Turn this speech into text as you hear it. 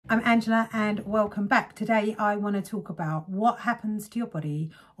I'm Angela and welcome back. Today I want to talk about what happens to your body,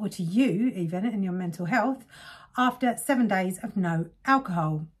 or to you even, in your mental health after 7 days of no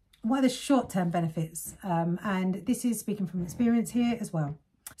alcohol. What are the short-term benefits? And this is speaking from experience here as well.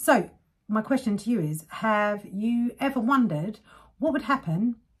 So my question to you is, have you ever wondered what would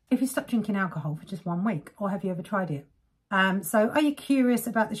happen if you stopped drinking alcohol for just 1 week? Or have you ever tried it? So are you curious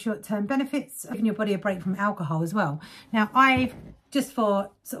about the short-term benefits of giving your body a break from alcohol as well? Now, just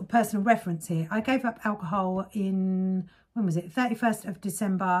for sort of personal reference here, I gave up alcohol in, when was it? 31st of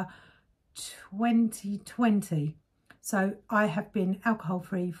December 2020. So I have been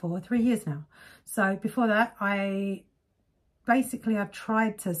alcohol-free for 3 years now. So before that, I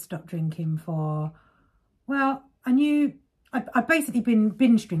tried to stop drinking for, well, I've basically been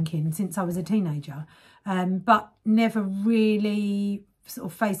binge drinking since I was a teenager, but never really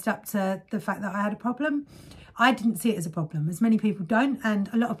sort of faced up to the fact that I had a problem. I didn't see it as a problem, as many people don't, and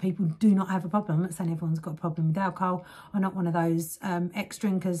a lot of people do not have a problem. I'm not saying everyone's got a problem with alcohol. I'm not one of those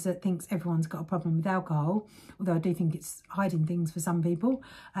ex-drinkers that thinks everyone's got a problem with alcohol, although I do think it's hiding things for some people,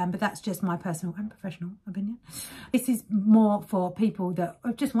 but that's just my personal and professional opinion. This is more for people that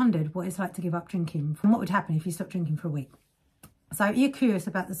have just wondered what it's like to give up drinking, and what would happen if you stopped drinking for a week. So you're curious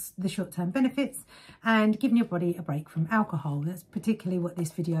about the short-term benefits and giving your body a break from alcohol. That's particularly what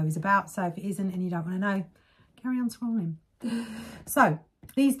this video is about. So if it isn't and you don't want to know, carry on scrolling. So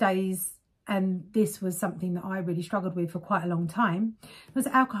these days, and this was something that I really struggled with for quite a long time, because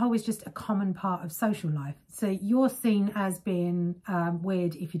alcohol is just a common part of social life. So you're seen as being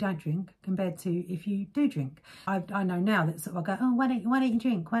weird if you don't drink compared to if you do drink. I know now that sort of I go, oh, why don't you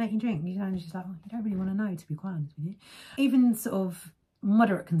drink? Why don't you drink? You know, and it's just like, well, you don't really want to know, to be quite honest with you. Even sort of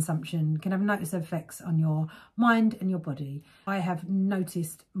moderate consumption can have noticeable effects on your mind and your body. I have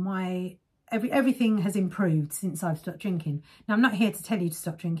noticed everything has improved since I've stopped drinking. Now, I'm not here to tell you to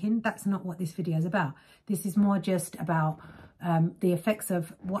stop drinking. That's not what this video is about. This is more just about the effects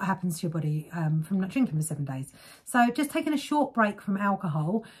of what happens to your body from not drinking for 7 days. So just taking a short break from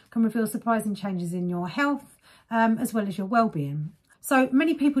alcohol can reveal surprising changes in your health as well as your well-being. So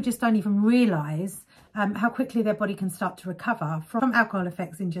many people just don't even realise how quickly their body can start to recover from alcohol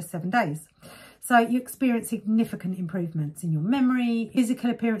effects in just 7 days. So you experience significant improvements in your memory,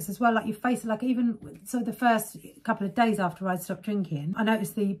 physical appearance as well, like your face, like even, so the first couple of days after I stopped drinking, I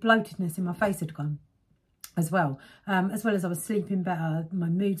noticed the bloatedness in my face had gone as well as I was sleeping better, my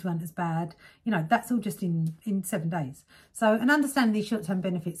moods weren't as bad, you know, that's all just in 7 days. So, and understanding these short-term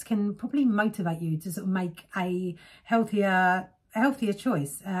benefits can probably motivate you to sort of make a healthier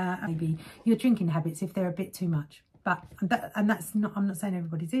choice, maybe your drinking habits if they're a bit too much. But that's not, I'm not saying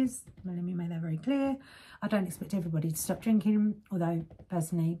everybody's is. Let me make that very clear. I don't expect everybody to stop drinking, although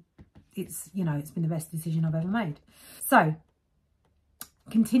personally it's, you know, it's been the best decision I've ever made. So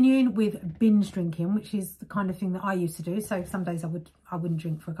continuing with binge drinking, which is the kind of thing that I used to do. So some days I wouldn't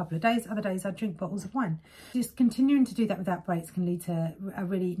drink for a couple of days. Other days I'd drink bottles of wine. Just continuing to do that without breaks can lead to a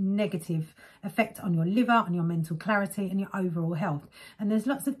really negative effect on your liver, on your mental clarity and your overall health. And there's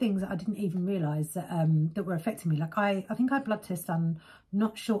lots of things that I didn't even realise that that were affecting me. Like I think I had blood tests done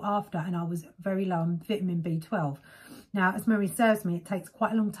not short after, and I was very low on vitamin B12. Now, as memory serves me, it takes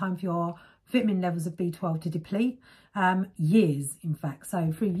quite a long time for your vitamin levels of B12 to deplete, years in fact.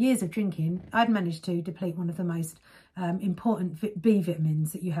 So through years of drinking, I'd managed to deplete one of the most important B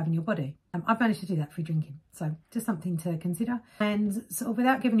vitamins that you have in your body. I've managed to do that through drinking, so just something to consider. And sort of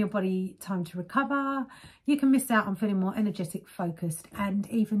without giving your body time to recover, you can miss out on feeling more energetic, focused and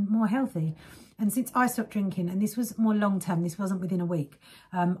even more healthy. And since I stopped drinking, and this was more long term, this wasn't within a week,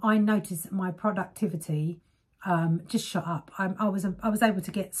 I noticed that my productivity just shot up. I was able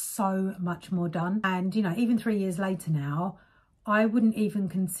to get so much more done. And, you know, even 3 years later now, I wouldn't even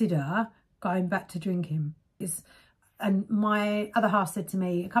consider going back to drinking. And my other half said to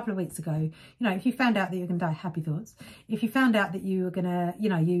me a couple of weeks ago, you know, if you found out that you're going to die, happy thoughts. If you found out that you were going to, you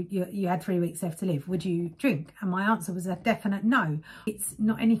know, you had 3 weeks left to live, would you drink? And my answer was a definite no. It's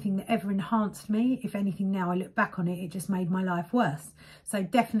not anything that ever enhanced me. If anything, now I look back on it, it just made my life worse. So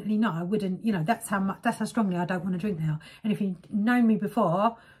definitely no, I wouldn't, you know, that's how strongly I don't want to drink now. And if you'd known me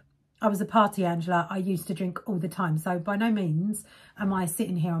before, I was a party Angela. I used to drink all the time. So by no means am I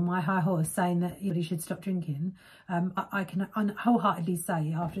sitting here on my high horse saying that you should stop drinking. I can wholeheartedly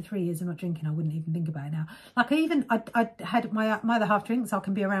say after 3 years of not drinking, I wouldn't even think about it now. Like I had my other half drink, so I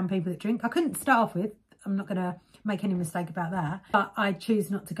can be around people that drink. I couldn't start off with. I'm not going to make any mistake about that. But I choose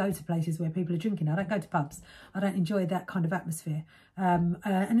not to go to places where people are drinking. I don't go to pubs. I don't enjoy that kind of atmosphere.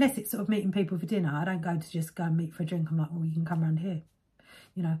 Unless it's sort of meeting people for dinner. I don't go to just go and meet for a drink. I'm like, well, you can come around here.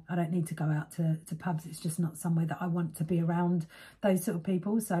 you know, I don't need to go out to pubs. It's just not somewhere that I want to be around those sort of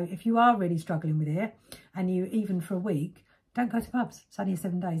people. So if you are really struggling with it, and you, even for a week, don't go to pubs. It's only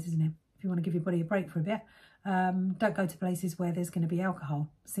 7 days, isn't it? If you want to give your body a break for a bit, don't go to places where there's going to be alcohol.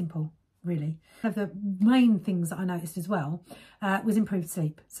 Simple. Really. One of the main things that I noticed as well was improved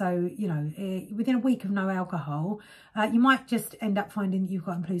sleep. So, you know, within a week of no alcohol, you might just end up finding that you've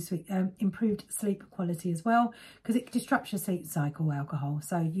got improved sleep quality as well, because it disrupts your sleep cycle, alcohol.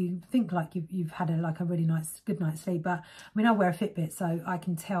 So you think like you've had a really nice, good night's sleep. But I mean, I wear a Fitbit, so I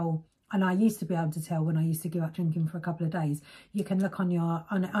can tell. And I used to be able to tell when I used to give up drinking for a couple of days. You can look on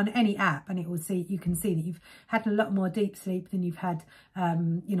on any app, and it will see, you can see that you've had a lot more deep sleep than you've had,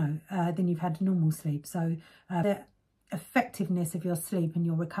 than you've had normal sleep. So the effectiveness of your sleep and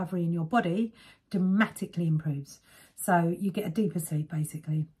your recovery in your body dramatically improves. So you get a deeper sleep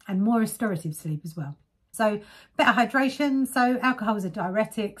basically, and more restorative sleep as well. So better hydration. So alcohol is a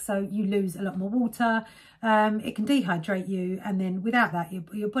diuretic, so you lose a lot more water. It can dehydrate you, and then without that,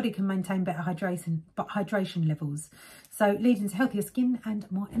 your body can maintain better hydration levels. So leading to healthier skin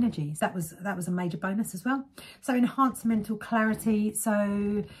and more energy. So that was a major bonus as well. So enhanced mental clarity.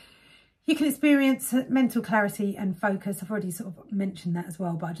 So you can experience mental clarity and focus. I've already sort of mentioned that as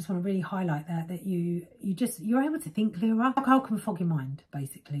well, but I just want to really highlight that you're able to think clearer. Alcohol can fog your mind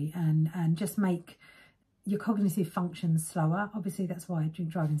basically, and just make your cognitive functions slower. Obviously, that's why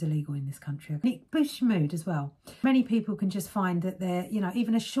drink driving is illegal in this country. And it boosts your mood as well. Many people can just find that they're, you know,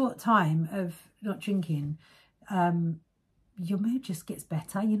 even a short time of not drinking, your mood just gets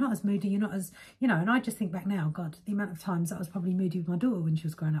better. You're not as moody, you're not as, you know, and I just think back now, God, the amount of times that I was probably moody with my daughter when she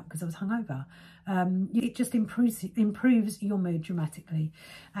was growing up because I was hungover. It just improves your mood dramatically,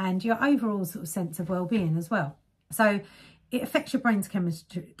 and your overall sort of sense of well-being as well. So it affects your brain's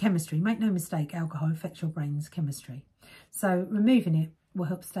chemistry. Make no mistake, alcohol affects your brain's chemistry. So removing it will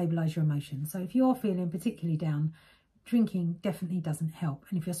help stabilise your emotions. So if you're feeling particularly down, drinking definitely doesn't help.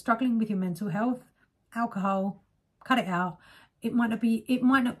 And if you're struggling with your mental health, alcohol, cut it out. It might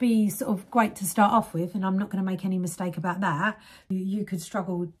not be sort of great to start off with, and I'm not going to make any mistake about that. You could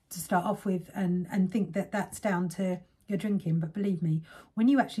struggle to start off with and think that that's down to your drinking. But believe me, when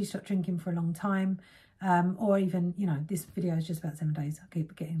you actually stop drinking for a long time, or even, you know, this video is just about 7 days. I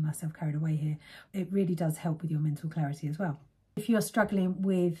keep getting myself carried away here. It really does help with your mental clarity as well. If you're struggling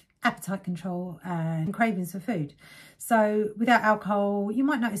with appetite control and cravings for food, so without alcohol, you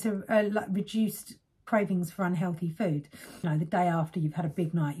might notice a reduced cravings for unhealthy food. You know, the day after you've had a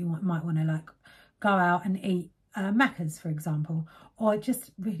big night, you might want to like go out and eat Macca's, for example, or just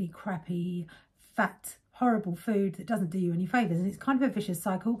really crappy, fat, horrible food that doesn't do you any favours. And it's kind of a vicious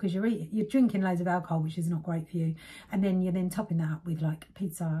cycle, because you're drinking loads of alcohol, which is not great for you, and then you're topping that up with like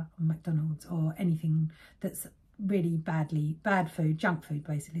pizza or McDonald's or anything that's really bad food, junk food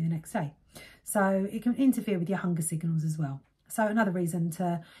basically, the next day. So it can interfere with your hunger signals as well. So another reason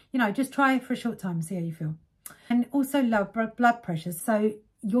to, you know, just try it for a short time and see how you feel. And also low blood pressure. So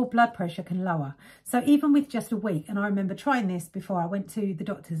your blood pressure can lower. So even with just a week, and I remember trying this before I went to the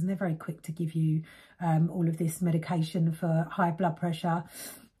doctors, and they're very quick to give you all of this medication for high blood pressure.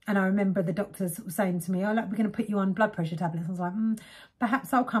 And I remember the doctors saying to me, oh, look, we're going to put you on blood pressure tablets. I was like,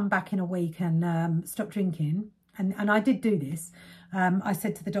 perhaps I'll come back in a week and stop drinking. And I did do this. I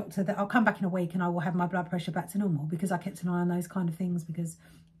said to the doctor that I'll come back in a week and I will have my blood pressure back to normal, because I kept an eye on those kind of things, because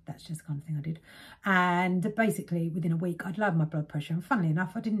that's just the kind of thing I did. And basically within a week I'd lowered my blood pressure, and funnily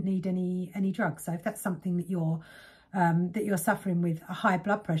enough I didn't need any drugs. So if that's something that you're suffering with a high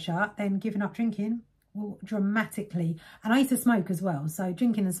blood pressure, then giving up drinking will dramatically. And I used to smoke as well, so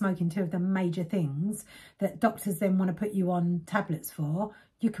drinking and smoking, two of the major things that doctors then want to put you on tablets for.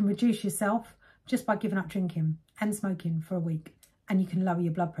 You can reduce yourself just by giving up drinking and smoking for a week, and you can lower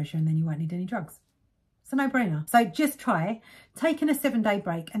your blood pressure, and then you won't need any drugs. It's a no-brainer. So just try taking a 7-day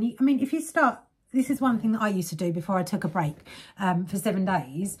break. And I mean, if you start, this is one thing that I used to do before I took a break for 7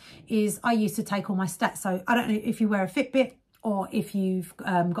 days, is I used to take all my stats. So I don't know if you wear a Fitbit or if you've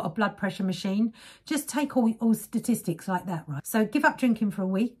got a blood pressure machine, just take all statistics like that, right? So give up drinking for a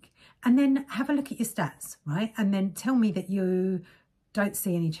week and then have a look at your stats, right? And then tell me that you don't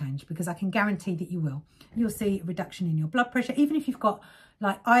see any change, because I can guarantee that you will. You'll see a reduction in your blood pressure, even if you've got,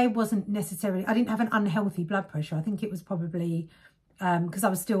 like, I didn't have an unhealthy blood pressure. I think it was probably because I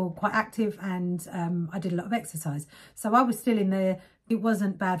was still quite active, and I did a lot of exercise. So I was still in there. It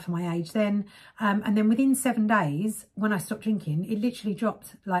wasn't bad for my age then. And then within 7 days, when I stopped drinking, it literally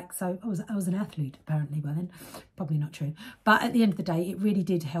dropped, like, so I was an athlete apparently by then, probably not true. But at the end of the day, it really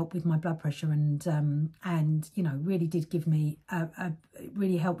did help with my blood pressure and you know, really did give me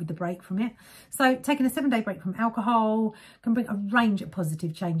really help with the break from it. So taking a 7-day break from alcohol can bring a range of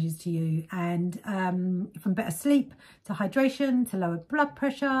positive changes to you, and from better sleep to hydration to lower blood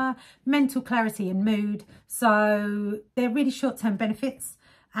pressure, mental clarity and mood. So they're really short-term benefits,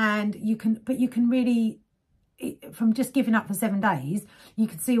 and you can really, from just giving up for 7 days, you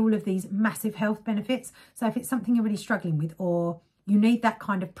can see all of these massive health benefits. So if it's something you're really struggling with, or you need that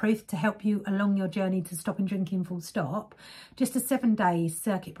kind of proof to help you along your journey to stopping drinking full stop, just a 7-day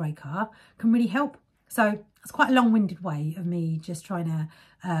circuit breaker can really help. So it's quite a long-winded way of me just trying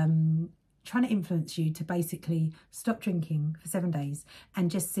to influence you to basically stop drinking for 7 days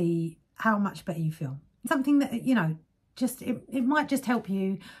and just see how much better you feel. Something that, you know, just it might just help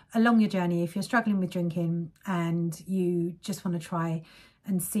you along your journey if you're struggling with drinking and you just want to try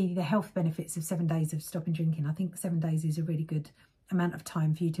and see the health benefits of 7 days of stopping drinking. I think 7 days is a really good amount of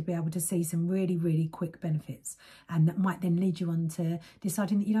time for you to be able to see some really, really quick benefits, and that might then lead you on to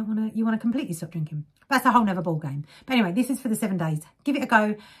deciding that you want to completely stop drinking. That's a whole nother ball game. But anyway, this is for the 7 days. Give it a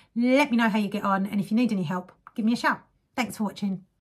go. Let me know how you get on, and if you need any help, give me a shout. Thanks for watching.